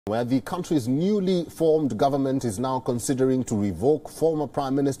Where the country's newly formed government is now considering to revoke former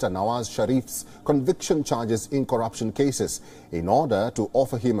Prime Minister Nawaz Sharif's conviction charges in corruption cases in order to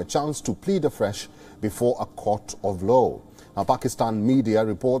offer him a chance to plead afresh before a court of law. Now, Pakistan media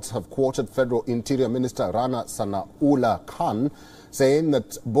reports have quoted Federal Interior Minister Rana Sanaullah Khan saying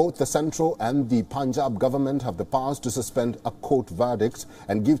that both the central and the Punjab government have the powers to suspend a court verdict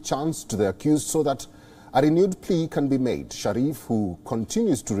and give chance to the accused so that a renewed plea can be made. Sharif, who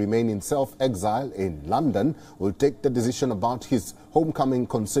continues to remain in self-exile in London, will take the decision about his homecoming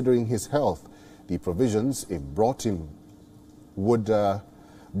considering his health. The provisions, if brought in, would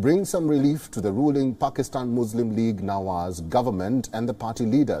bring some relief to the ruling Pakistan Muslim League Nawaz government and the party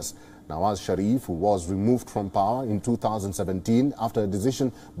leaders. Nawaz Sharif, who was removed from power in 2017 after a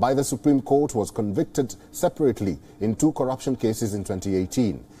decision by the Supreme Court, was convicted separately in 2 corruption cases in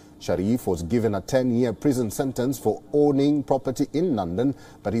 2018. Sharif was given a 10-year prison sentence for owning property in London,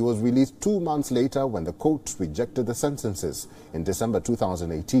 but he was released 2 months later when the court rejected the sentences. In December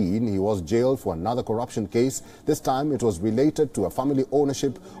 2018, he was jailed for another corruption case. This time it was related to a family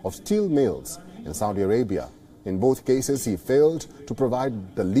ownership of steel mills in Saudi Arabia. In both cases, he failed to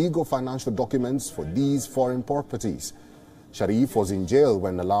provide the legal financial documents for these foreign properties. Sharif was in jail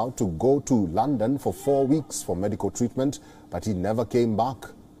when allowed to go to London for 4 weeks for medical treatment, but he never came back.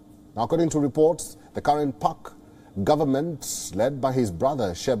 Now, according to reports, the current Pak government, led by his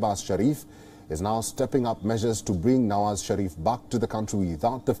brother Shehbaz Sharif, is now stepping up measures to bring Nawaz Sharif back to the country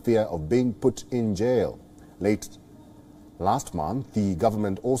without the fear of being put in jail. Late last month, the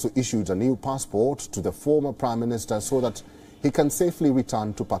government also issued a new passport to the former Prime Minister so that he can safely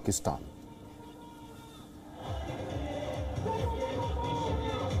return to Pakistan.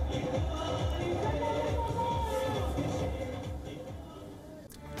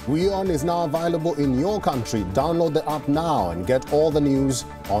 WION is now available in your country. Download the app now and get all the news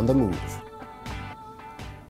on the move.